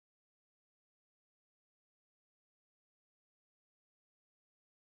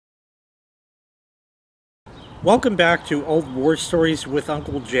Welcome back to Old War Stories with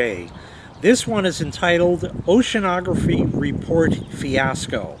Uncle Jay. This one is entitled Oceanography Report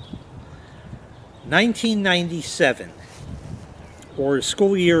Fiasco. 1997, or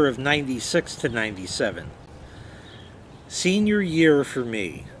school year of 96 to 97. Senior year for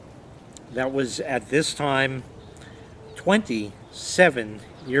me. That was at this time 27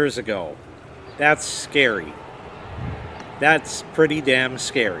 years ago. That's scary. That's pretty damn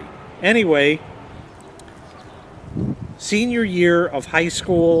scary. Anyway, senior year of high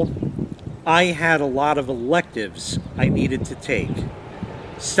school, I had a lot of electives I needed to take.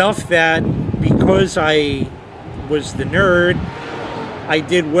 Stuff that, because I was the nerd, I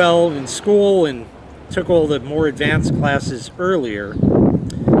did well in school and took all the more advanced classes earlier.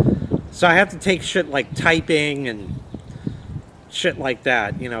 So I had to take shit like typing and shit like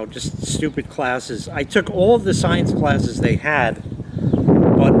that, you know, just stupid classes. I took all of the science classes they had,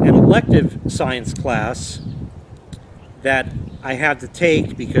 but an elective science class that I had to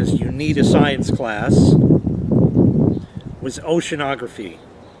take because you need a science class was oceanography.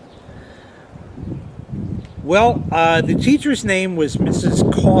 Well, the teacher's name was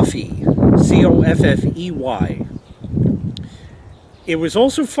Mrs. Coffey, C-O-F-F-E-Y. It was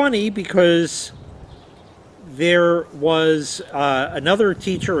also funny because there was another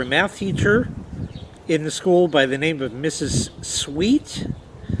teacher, a math teacher, in the school by the name of Mrs. Sweet.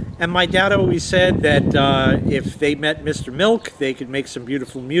 And my dad always said that if they met Mr. Milk, they could make some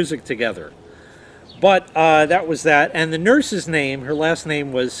beautiful music together. But that was that. And the nurse's name, her last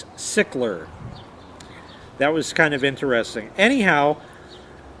name was Sickler. That was kind of interesting. Anyhow,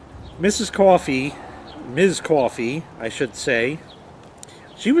 Mrs. Coffey, Ms. Coffey, I should say,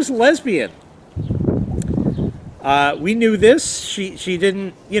 she was a lesbian. We knew this. She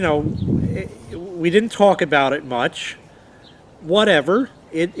didn't, you know, we didn't talk about it much. Whatever.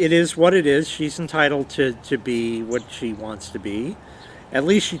 It is what it is. She's entitled to be what she wants to be. At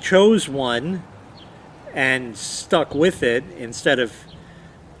least she chose one and stuck with it instead of,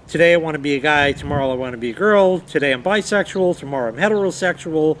 today I want to be a guy, tomorrow I want to be a girl, today I'm bisexual, tomorrow I'm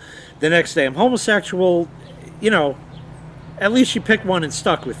heterosexual, the next day I'm homosexual. You know, at least she picked one and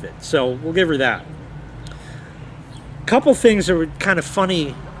stuck with it. So we'll give her that. A couple things that were kind of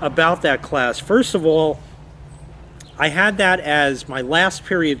funny about that class. First of all, I had that as my last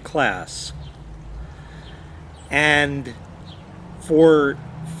period class, and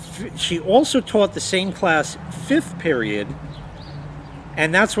she also taught the same class 5th period,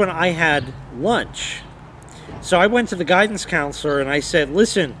 and that's when I had lunch. So I went to the guidance counselor and I said,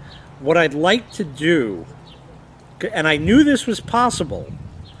 listen, what I'd like to do, and I knew this was possible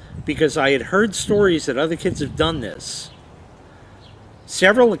because I had heard stories that other kids have done this,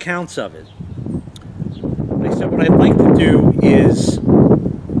 several accounts of it. I said, what I'd like to do is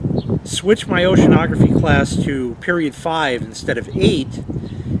switch my oceanography class to period 5 instead of 8,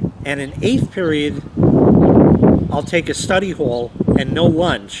 and in 8th period, I'll take a study hall and no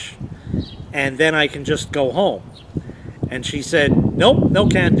lunch, and then I can just go home. And she said, nope, no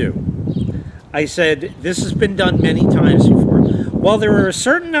can do. I said, this has been done many times before. Well, there are a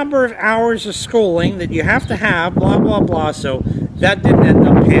certain number of hours of schooling that you have to have, blah, blah, blah, so that didn't end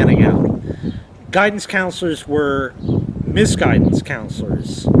up panning out. Guidance counselors were misguidance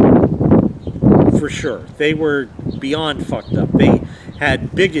counselors, for sure. They were beyond fucked up. They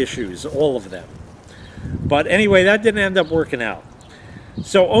had big issues, all of them. But anyway, that didn't end up working out.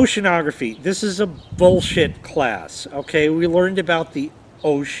 So oceanography, this is a bullshit class. Okay, we learned about the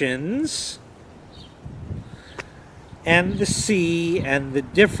oceans and the sea and the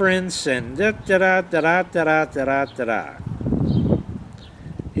difference and da-da-da-da-da-da-da-da-da.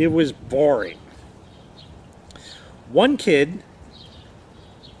 It was boring. One kid,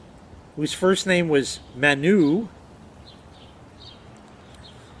 whose first name was Manu,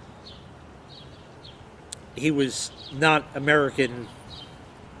 he was not American.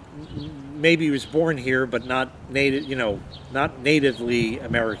 Maybe he was born here, but not native, you know, not natively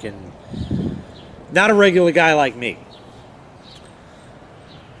American. Not a regular guy like me.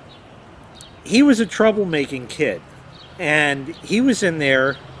 He was a troublemaking kid, and he was in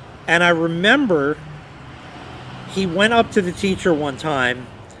there, and I remember he went up to the teacher one time.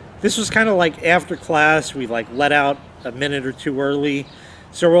 This was kind of like after class. We like let out a minute or two early,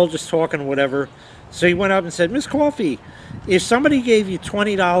 so we're all just talking, whatever. So he went up and said, Miss Coffey, if somebody gave you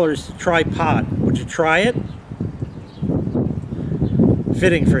 $20 to try pot, would you try it?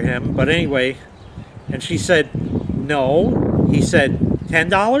 Fitting for him, but anyway. And she said, no. He said,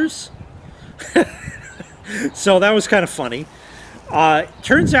 $10? So that was kind of funny.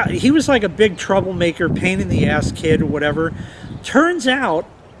 Turns out he was like a big troublemaker, pain in the ass kid or whatever. Turns out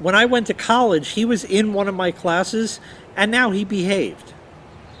when I went to college, he was in one of my classes, and now he behaved.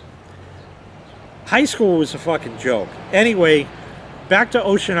 High school was a fucking joke. Anyway, back to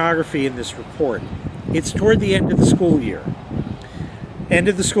oceanography in this report. It's toward the end of the school year. End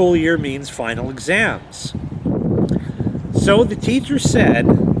of the school year means final exams. So the teacher said,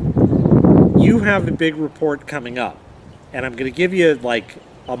 you have a big report coming up, and I'm going to give you like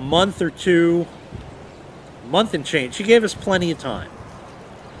a month or two, month and change. She gave us plenty of time.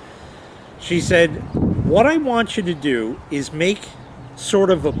 She said, what I want you to do is make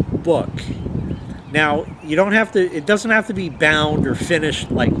sort of a book. Now, you don't have to, it doesn't have to be bound or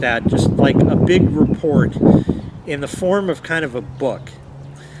finished like that, just like a big report in the form of kind of a book.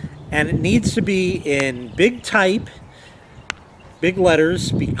 And it needs to be in big type, big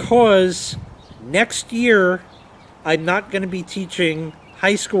letters, because next year I'm not going to be teaching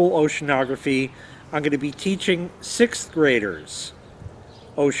high school oceanography. I'm going to be teaching 6th graders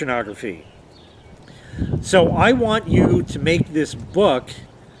oceanography. So I want you to make this book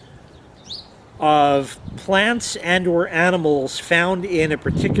of plants and or animals found in a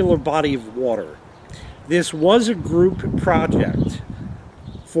particular body of water. This was a group project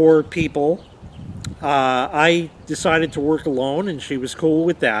for people. I decided to work alone, and she was cool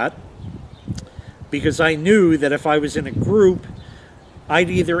with that, because I knew that if I was in a group, I'd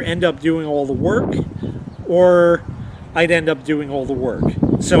either end up doing all the work or I'd end up doing all the work.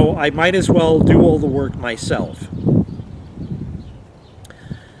 So I might as well do all the work myself.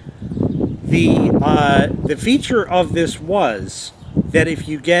 The feature of this was that if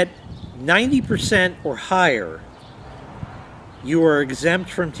you get 90% or higher, you are exempt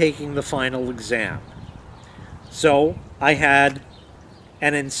from taking the final exam. So I had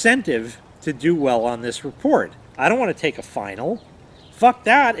an incentive to do well on this report. I don't want to take a final. Fuck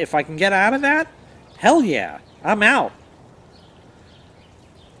that. If I can get out of that, hell yeah, I'm out.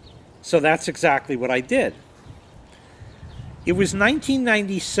 So that's exactly what I did. It was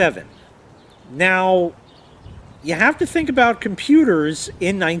 1997. Now, you have to think about computers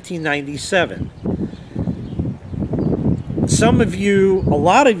in 1997. Some of you, a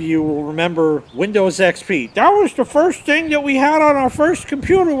lot of you will remember Windows XP. That was the first thing that we had on our first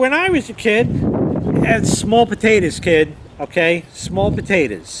computer when I was a kid. And small potatoes, kid, okay? Small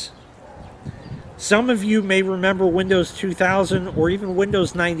potatoes. Some of you may remember Windows 2000 or even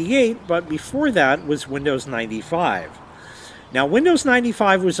Windows 98, but before that was Windows 95. Now, Windows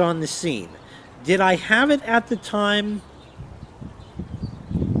 95 was on the scene. Did I have it at the time?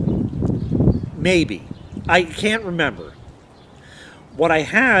 Maybe. I can't remember. What I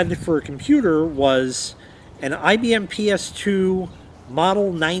had for a computer was an IBM PS2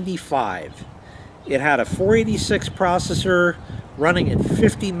 Model 95. It had a 486 processor running at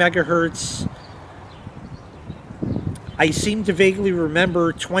 50 megahertz. I seem to vaguely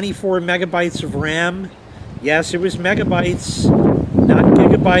remember 24 megabytes of RAM. Yes, it was megabytes, not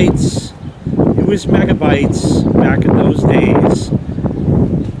gigabytes. It was megabytes back in those days.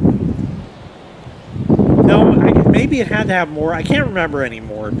 No, maybe it had to have more. I can't remember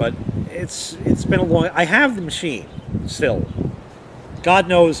anymore, but it's been a long... I have the machine still. God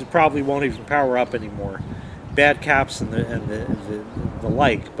knows it probably won't even power up anymore. Bad caps and the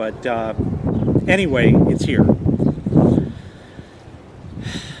like, but anyway, it's here.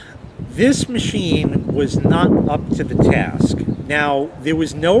 This machine was not up to the task. Now, there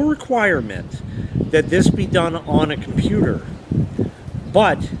was no requirement that this be done on a computer,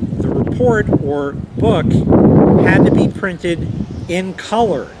 but the report or book had to be printed in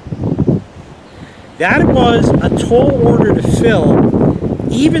color. That was a tall order to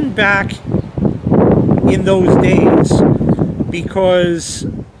fill, even back in those days, because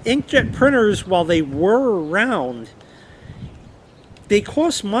inkjet printers, while they were around, they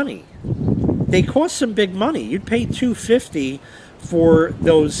cost money. They cost some big money. You'd pay $250 for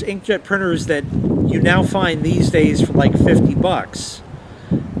those inkjet printers that you now find these days for like 50 bucks.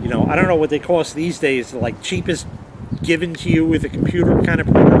 You know, I don't know what they cost these days, like cheapest given to you with a computer kind of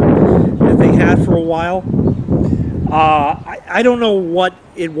printer that they had for a while. I don't know what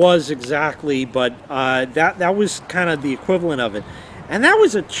it was exactly, but that was kind of the equivalent of it. And that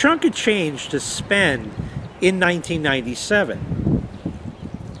was a chunk of change to spend in 1997.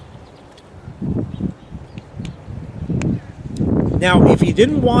 Now, if you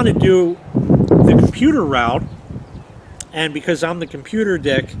didn't want to do the computer route, and because I'm the computer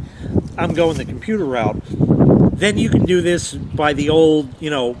dick, I'm going the computer route, then you can do this by the old,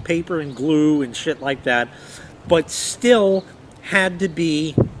 you know, paper and glue and shit like that, but still had to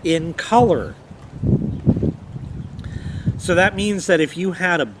be in color. So that means that if you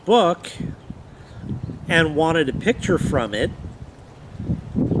had a book and wanted a picture from it,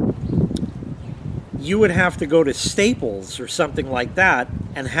 you would have to go to Staples or something like that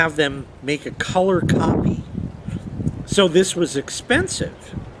and have them make a color copy. So this was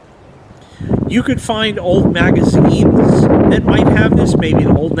expensive. You could find old magazines that might have this, maybe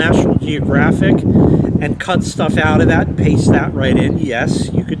an old National Geographic, and cut stuff out of that and paste that right in.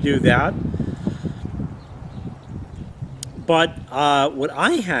 Yes, you could do that. But what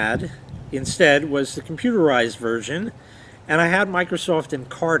I had instead was the computerized version, and I had Microsoft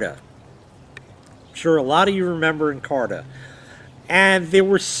Encarta. I'm sure a lot of you remember Encarta. And there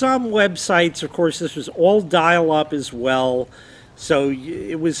were some websites, of course, this was all dial-up as well, so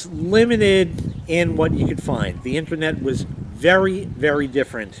it was limited in what you could find. The internet was very, very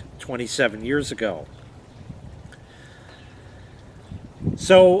different 27 years ago.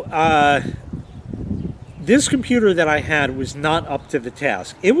 So, this computer that I had was not up to the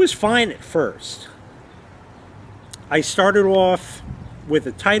task. It was fine at first. I started off with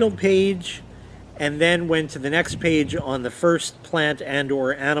a title page and then went to the next page on the first plant and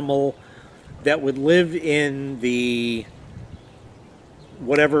or animal that would live in the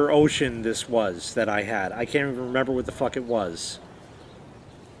whatever ocean this was that I had. I can't even remember what the fuck it was.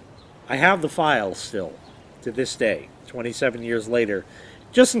 I have the file still to this day, 27 years later,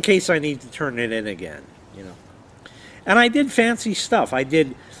 just in case I need to turn it in again, you know. And I did fancy stuff. I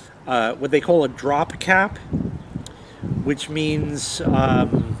did what they call a drop cap, which means,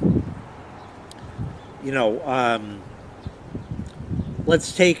 you know,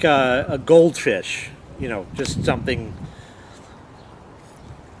 let's take a goldfish, you know, just something.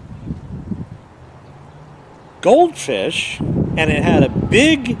 Goldfish, and it had a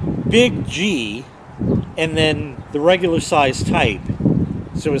big G, and then the regular size type.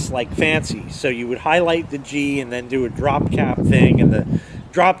 So it's like fancy. So you would highlight the G and then do a drop cap thing and the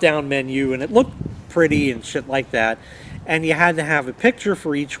drop down menu, and it looked pretty and shit like that. And you had to have a picture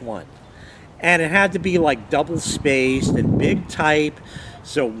for each one. And it had to be like double spaced and big type.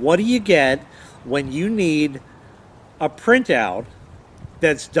 So what do you get when you need a printout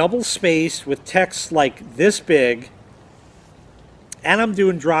that's double spaced with text like this big, and I'm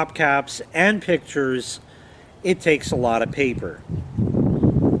doing drop caps and pictures? It takes a lot of paper.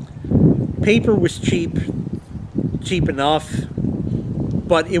 Paper was cheap enough,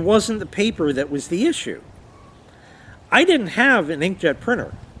 but it wasn't the paper that was the issue. I didn't have an inkjet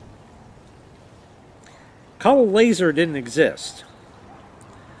printer. Color laser didn't exist.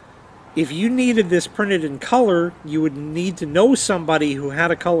 If you needed this printed in color, you would need to know somebody who had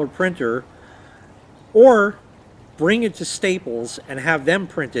a color printer, or bring it to Staples and have them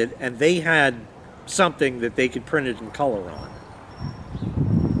print it, and they had something that they could print it in color on.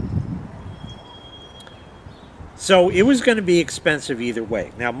 So it was going to be expensive either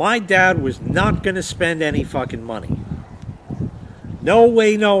way. Now, my dad was not going to spend any fucking money. No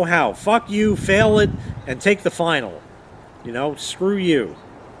way, no how. Fuck you, fail it, and take the final. You know, screw you.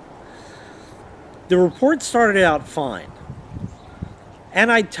 The report started out fine.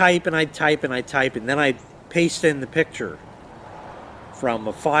 And I'd type, and I'd type, and I'd type, and then I'd paste in the picture from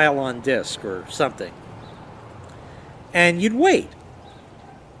a file on disk or something. And you'd wait.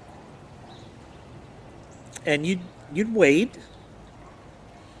 And you'd wait.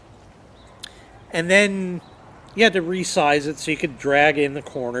 And then you had to resize it so you could drag in the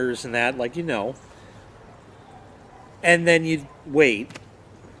corners and that, like you know. And then you'd wait.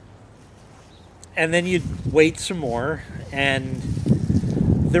 And then you'd wait some more, and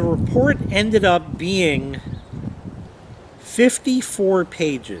the report ended up being 54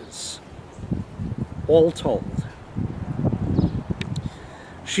 pages, all told.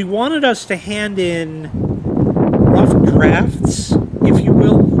 She wanted us to hand in rough drafts, if you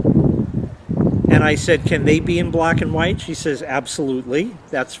will, and I said, can they be in black and white? She says, absolutely,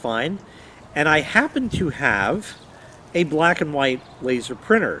 that's fine. And I happen to have a black and white laser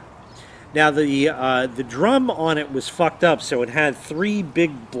printer. Now, the drum on it was fucked up, so it had 3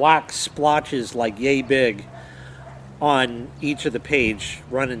 big black splotches, like yay big, on each of the page,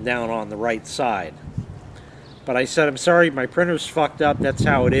 running down on the right side. But I said, I'm sorry, my printer's fucked up, that's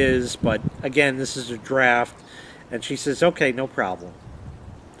how it is, but again, this is a draft. And she says, okay, no problem.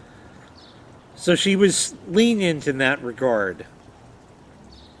 So she was lenient in that regard.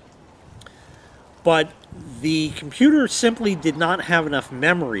 But the computer simply did not have enough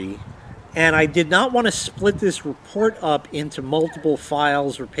memory, and I did not want to split this report up into multiple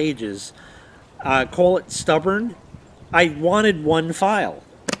files or pages. Call it stubborn. I wanted one file.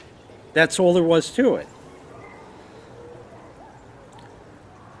 That's all there was to it.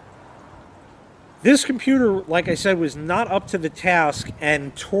 This computer, like I said, was not up to the task,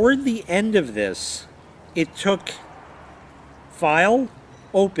 and toward the end of this, it took file,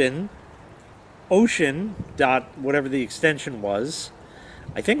 open, Ocean dot whatever the extension was.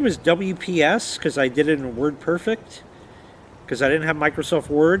 I think it was WPS because I did it in WordPerfect because I didn't have Microsoft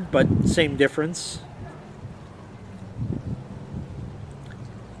Word, but same difference.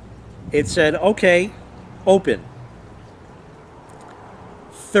 It said, okay, open.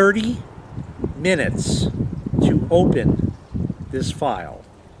 30 minutes to open this file.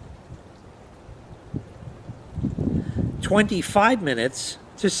 25 minutes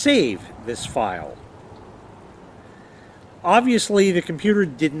to save this file. Obviously, the computer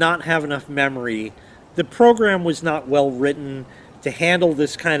did not have enough memory. The program was not well written to handle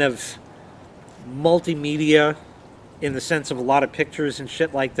this kind of multimedia in the sense of a lot of pictures and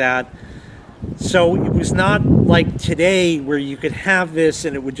shit like that. So it was not like today where you could have this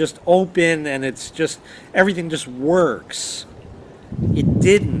and it would just open and it's just, everything just works. It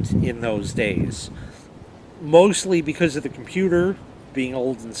didn't in those days. Mostly because of the computer being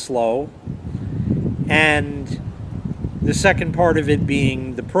old and slow, and the second part of it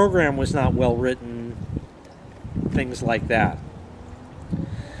being the program was not well written, things like that.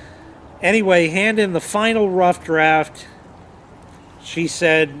 Anyway, hand in the final rough draft. She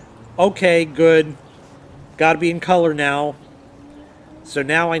said, okay, good, gotta be in color now, so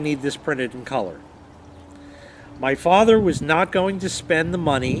now I need this printed in color. My father was not going to spend the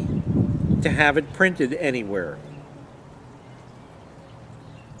money to have it printed anywhere.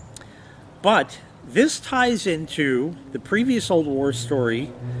 But this ties into the previous old war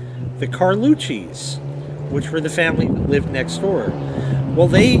story, the Carlucci's, which were the family that lived next door. Well,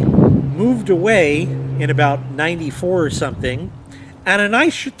 they moved away in about 94 or something, and a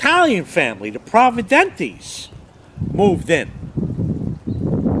nice Italian family, the Providentes, moved in.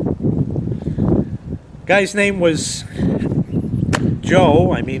 Guy's name was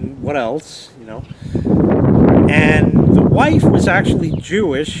Joe, I mean, what else, you know? And the wife was actually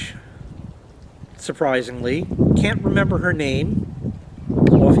Jewish, surprisingly. Can't remember her name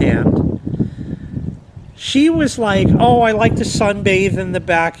offhand. She was like, oh, I like to sunbathe in the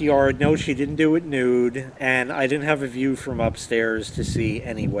backyard. No, she didn't do it nude, and I didn't have a view from upstairs to see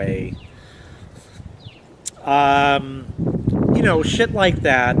anyway. You know, shit like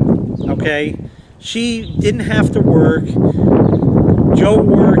that, okay? She didn't have to work. Joe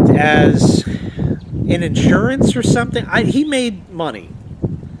worked as in insurance or something. He made money.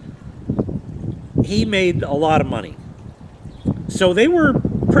 He made a lot of money. So they were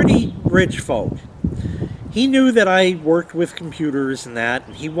pretty rich folk. He knew that I worked with computers and that,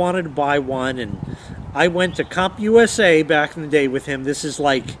 and he wanted to buy one, and I went to CompUSA back in the day with him. This is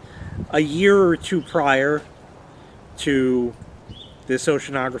like a year or two prior to this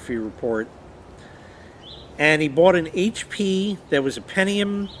oceanography report. And he bought an HP that was a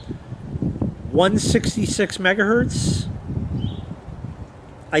Pentium 166 megahertz,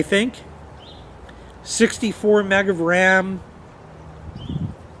 I think. 64 meg of RAM.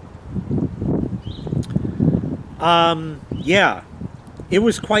 Yeah, it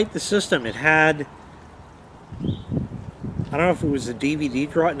was quite the system. It had, I don't know if it was a DVD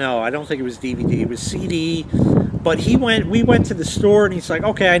drive. No, I don't think it was DVD. It was CD. But we went to the store and he's like,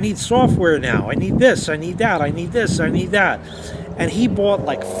 okay, I need software now. I need this, I need that, I need this, I need that. And he bought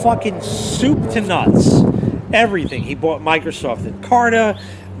like fucking soup to nuts. Everything. He bought Microsoft Encarta,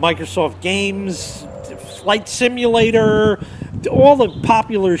 Microsoft Games, Flight Simulator, all the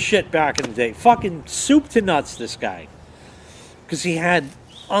popular shit back in the day. Fucking soup to nuts, this guy. Because he had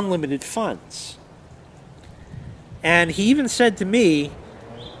unlimited funds. And he even said to me,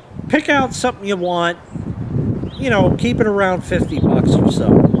 pick out something you want, you know, keep it around 50 bucks or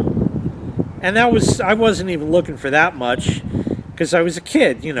so. And that was, I wasn't even looking for that much, because I was a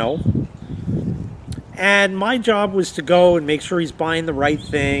kid, you know. And my job was to go and make sure he's buying the right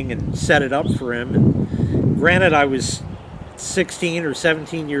thing and set it up for him. And granted, I was 16 or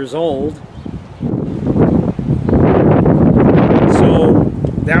 17 years old. So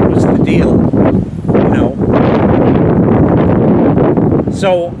that was the deal, you know.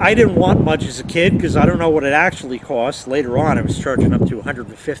 So I didn't want much as a kid because I don't know what it actually cost. Later on, I was charging up to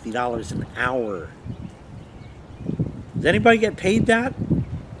 $150 an hour. Does anybody get paid that?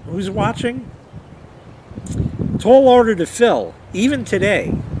 Who's watching? Tall order to fill, even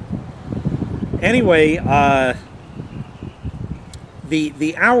today. Anyway,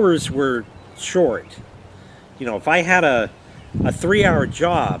 the hours were short. You know, if I had a 3-hour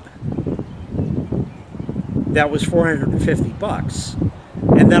job, that was 450 bucks.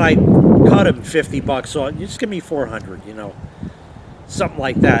 And then I cut him 50 bucks off. Just give me 400, you know. Something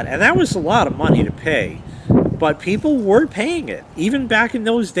like that. And that was a lot of money to pay. But people were paying it, even back in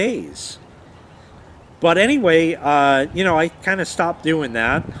those days. But anyway, you know, I kind of stopped doing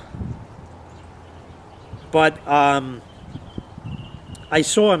that. But I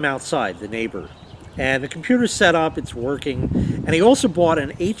saw him outside, the neighbor. And the computer's set up, it's working. And he also bought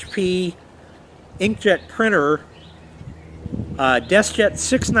an HP inkjet printer, DeskJet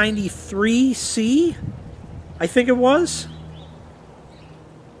 693C, I think it was.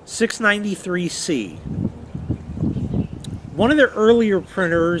 693C. One of their earlier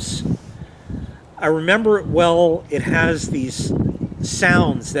printers, I remember it well. It has these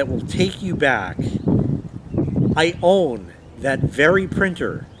sounds that will take you back. I own that very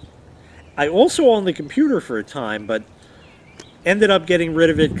printer. I also owned the computer for a time, but ended up getting rid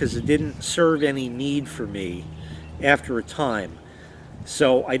of it because it didn't serve any need for me after a time.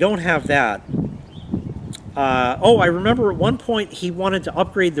 So I don't have that. Oh, I remember at one point he wanted to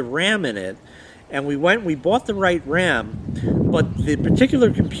upgrade the RAM in it, and we bought the right RAM, but the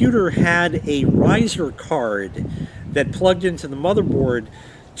particular computer had a riser card that plugged into the motherboard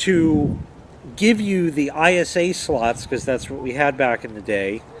to give you the ISA slots, because that's what we had back in the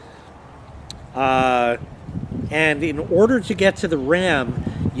day. And in order to get to the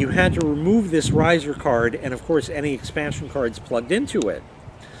RAM, you had to remove this riser card, and of course any expansion cards plugged into it.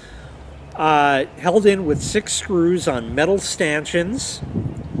 Held in with 6 screws on metal stanchions.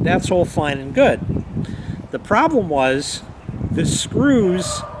 That's all fine and good. The problem was the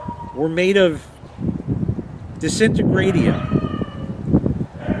screws were made of disintegradium.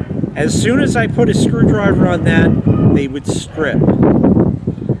 As soon as I put a screwdriver on that, they would strip.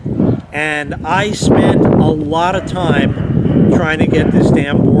 And I spent a lot of time trying to get this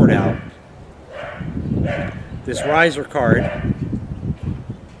damn board out. This riser card.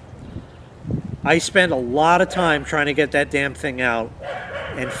 I spent a lot of time trying to get that damn thing out.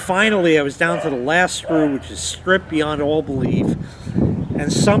 And finally, I was down to the last screw, which is stripped beyond all belief.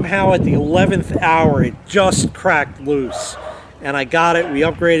 And somehow at the 11th hour, it just cracked loose. And I got it. We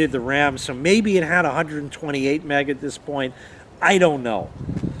upgraded the RAM. So maybe it had 128 meg at this point. I don't know.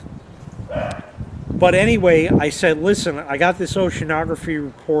 But anyway, I said, listen, I got this oceanography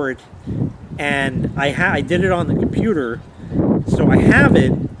report, and I did it on the computer, so I have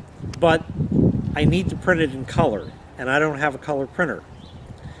it, but I need to print it in color, and I don't have a color printer.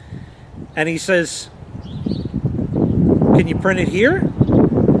 And he says, can you print it here?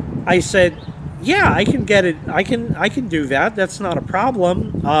 I said, yeah, I can get it. I can do that. That's not a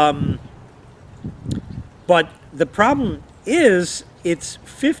problem. But the problem is it's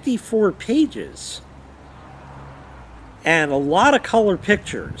 54 pages and a lot of color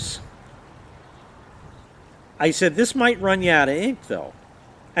pictures. I said, this might run you out of ink, though.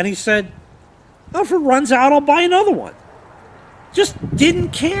 And he said, oh, if it runs out, I'll buy another one. Just didn't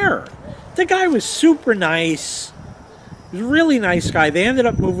care. The guy was super nice. He was a really nice guy. They ended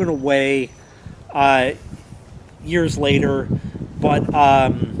up moving away years later. But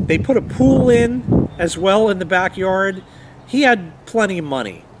they put a pool in as well in the backyard. He had plenty of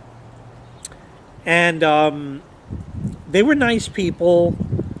money. And they were nice people.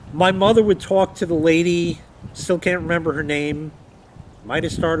 My mother would talk to the lady. Still can't remember her name. Might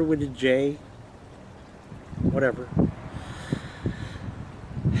have started with a J. Whatever.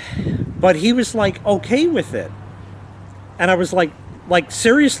 But he was like okay with it. And I was like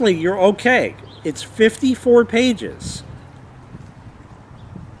seriously, you're okay. It's 54 pages.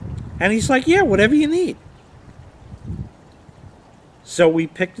 And he's like, yeah, whatever you need. So we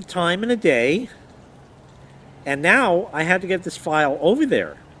picked a time and a day. And now I had to get this file over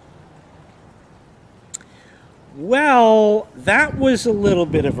there. Well, that was a little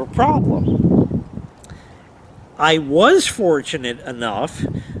bit of a problem. I was fortunate enough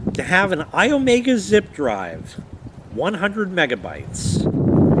to have an iOmega zip drive, 100 megabytes.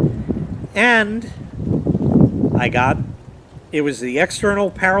 And it was the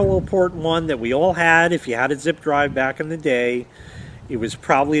external parallel port one that we all had if you had a zip drive back in the day. It was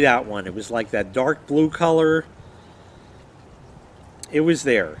probably that one. It was like that dark blue color. It was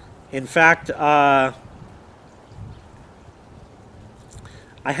there. In fact, I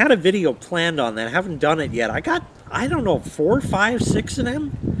had a video planned on that. I haven't done it yet. I got, I don't know, 4, 5, 6 of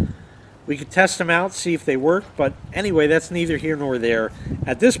them. We could test them out, see if they work. But anyway, that's neither here nor there.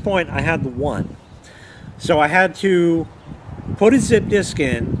 At this point, I had the one. So I had to put a zip disk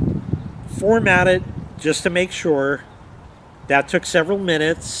in, format it just to make sure. That took several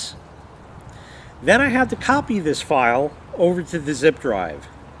minutes. Then I had to copy this file over to the zip drive.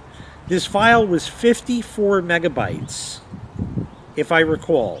 This file was 54 megabytes, if I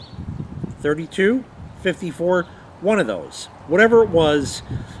recall. 32, 54, one of those. Whatever it was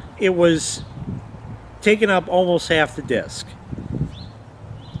taking up almost half the disk.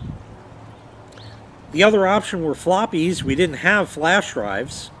 The other option were floppies. We didn't have flash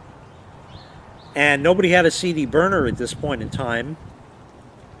drives. And nobody had a CD burner at this point in time,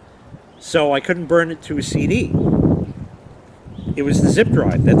 so I couldn't burn it to a CD. It was the zip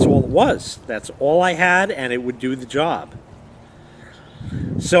drive. That's all it was. That's all I had, and it would do the job.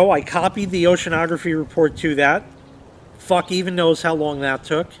 So I copied the oceanography report to that. Fuck even knows how long that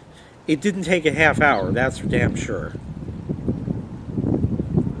took. It didn't take a half hour, that's for damn sure.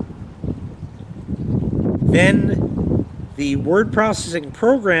 Then the word processing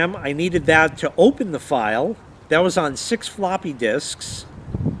program, I needed that to open the file. That was on 6 floppy disks.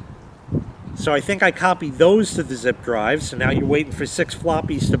 So I think I copied those to the zip drive. So now you're waiting for 6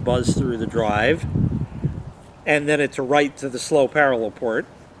 floppies to buzz through the drive. And then it to write to the slow parallel port.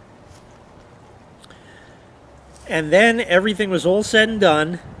 And then everything was all said and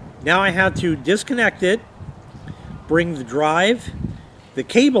done. Now I had to disconnect it, bring the drive, the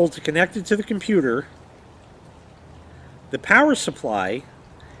cable to connect it to the computer, the power supply,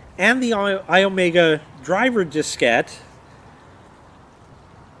 and the iOmega driver diskette,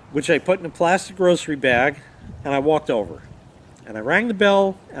 which I put in a plastic grocery bag, and I walked over. And I rang the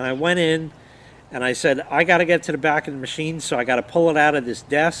bell, and I went in, and I said, I got to get to the back of the machine, so I got to pull it out of this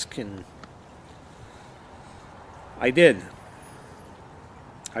desk, and I did.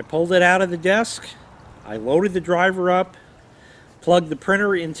 I pulled it out of the desk, I loaded the driver up, plugged the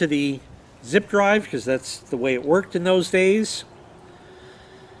printer into the zip drive, because that's the way it worked in those days.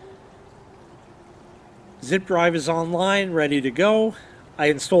 Zip drive is online, ready to go. I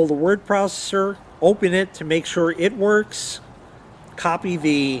install the word processor, open it to make sure it works, copy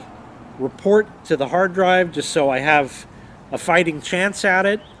the report to the hard drive just so I have a fighting chance at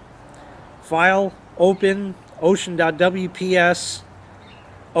it. File, open, ocean.wps,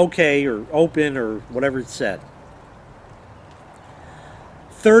 OK, or open, or whatever it said.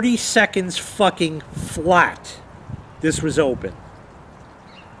 30 seconds fucking flat. This was open.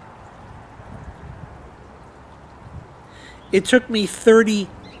 It took me 30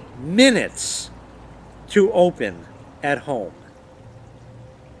 minutes to open at home.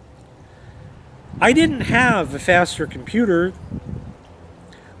 I didn't have a faster computer.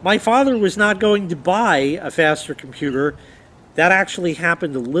 My father was not going to buy a faster computer. That actually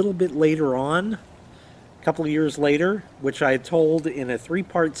happened a little bit later on, a couple of years later, which I had told in a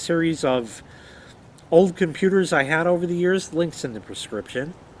 3-part series of old computers I had over the years. Links in the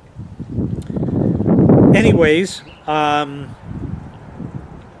prescription. Anyways,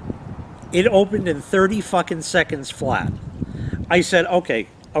 it opened in 30 fucking seconds flat. I said, okay,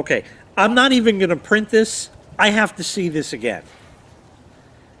 I'm not even going to print this. I have to see this again.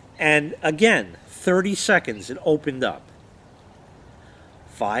 And again, 30 seconds, it opened up.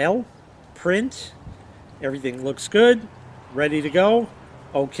 File, print, everything looks good, ready to go.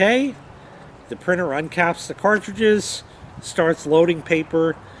 Okay. The printer uncaps the cartridges, starts loading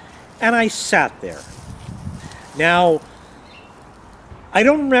paper, and I sat there. Now, I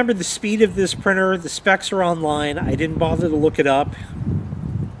don't remember the speed of this printer. The specs are online. I didn't bother to look it up.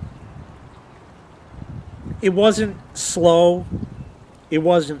 It wasn't slow. It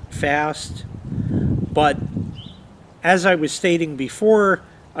wasn't fast. But as I was stating before,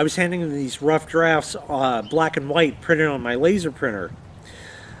 I was handing them these rough drafts, black and white, printed on my laser printer.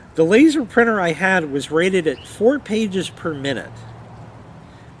 The laser printer I had was rated at 4 pages per minute.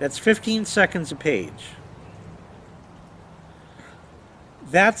 That's 15 seconds a page.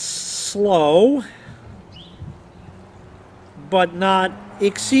 That's slow, but not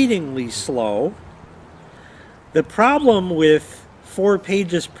exceedingly slow. The problem with 4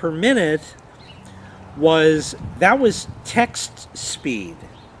 pages per minute was that was text speed.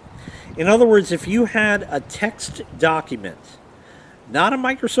 In other words, if you had a text document, not a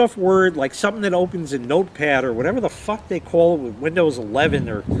Microsoft Word, like something that opens in Notepad or whatever the fuck they call it with Windows 11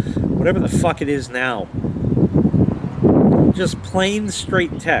 or whatever the fuck it is now, just plain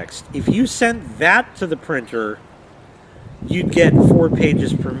straight text. If you sent that to the printer, you'd get 4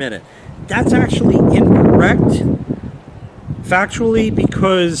 pages per minute. That's actually incorrect, factually,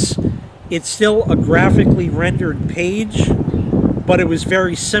 because it's still a graphically rendered page, but it was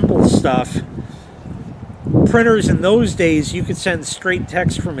very simple stuff. Printers in those days, you could send straight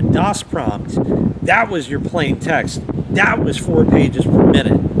text from a DOS prompt. That was your plain text. That was 4 pages per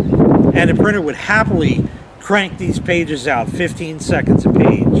minute. And the printer would happily crank these pages out 15 seconds a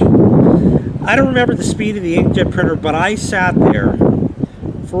page. I don't remember the speed of the inkjet printer, but I sat there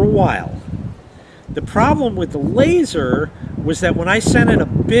for a while. The problem with the laser was that when I sent it a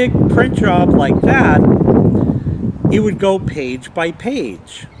big print job like that, it would go page by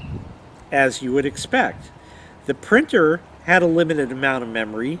page, as you would expect. The printer had a limited amount of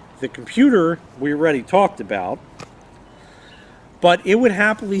memory. The computer, we already talked about. But it would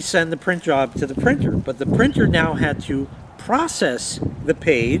happily send the print job to the printer. But the printer now had to process the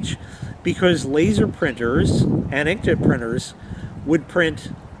page because laser printers and inkjet printers would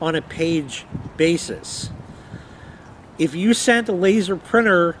print on a page basis. If you sent a laser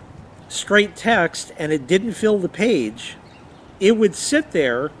printer straight text and it didn't fill the page, it would sit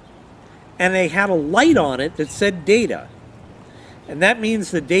there and they had a light on it that said data. And that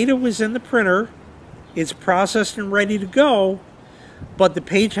means the data was in the printer, it's processed and ready to go, but the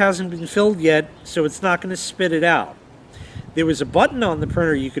page hasn't been filled yet, so it's not going to spit it out. There was a button on the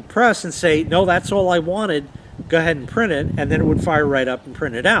printer you could press and say, no, that's all I wanted, go ahead and print it, and then it would fire right up and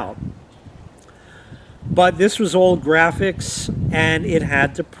print it out. But this was all graphics, and it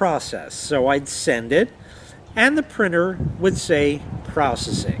had to process. So I'd send it, and the printer would say,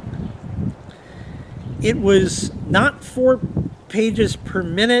 processing. It was not 4 pages per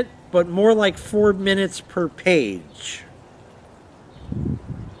minute, but more like 4 minutes per page.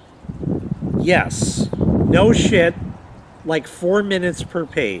 Yes, no shit, like 4 minutes per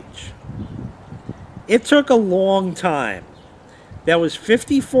page. It took a long time. That was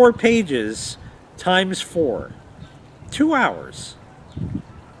 54 pages times 4. 2 hours.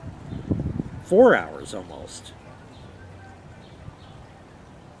 4 hours almost.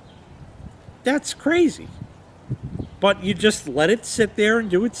 That's crazy. But you just let it sit there and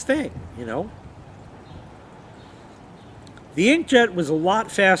do its thing, you know? The inkjet was a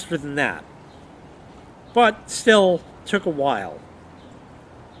lot faster than that, but still took a while.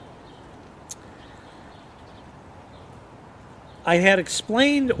 I had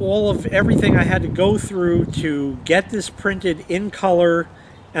explained all of everything I had to go through to get this printed in color,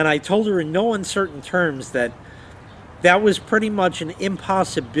 and I told her in no uncertain terms that that was pretty much an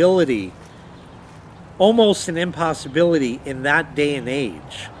impossibility, almost an impossibility in that day and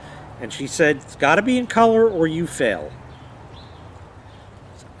age. And she said, it's got to be in color or you fail.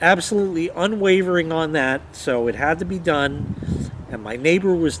 Absolutely unwavering on that, so it had to be done, and my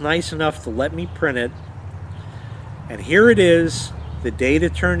neighbor was nice enough to let me print it. And here it is, the data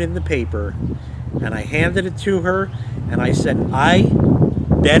turned in the paper, and I handed it to her, and I said, I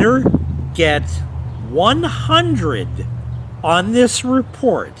better get 100 on this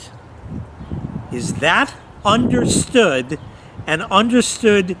report. Is that understood, and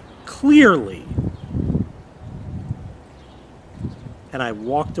understood clearly? And I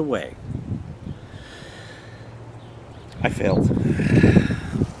walked away. I failed.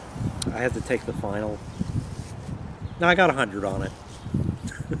 I had to take the final. No, I got 100 on it.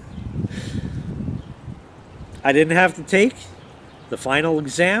 I didn't have to take the final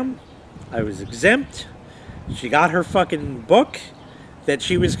exam. I was exempt. She got her fucking book that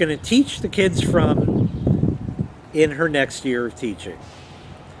she was going to teach the kids from in her next year of teaching.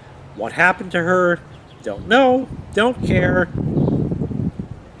 What happened to her? Don't know. Don't care.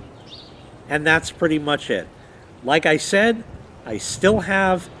 And that's pretty much it. Like I said, I still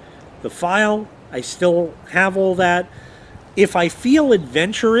have the file. I still have all that. If I feel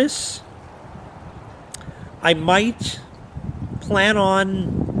adventurous, I might plan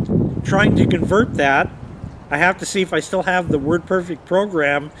on trying to convert that. I have to see if I still have the WordPerfect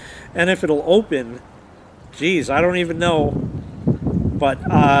program and if it'll open. Geez, I don't even know. But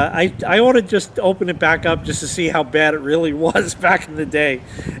I ought to just open it back up just to see how bad it really was back in the day.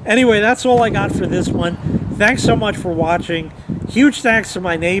 Anyway, that's all I got for this one. Thanks so much for watching. Huge thanks to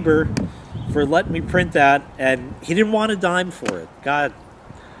my neighbor for letting me print that. And he didn't want a dime for it. God,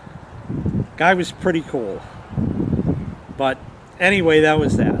 guy was pretty cool. But anyway, that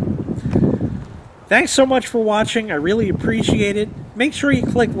was that. Thanks so much for watching. I really appreciate it. Make sure you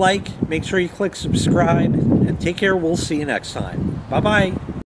click like. Make sure you click subscribe. And take care. We'll see you next time. Bye-bye.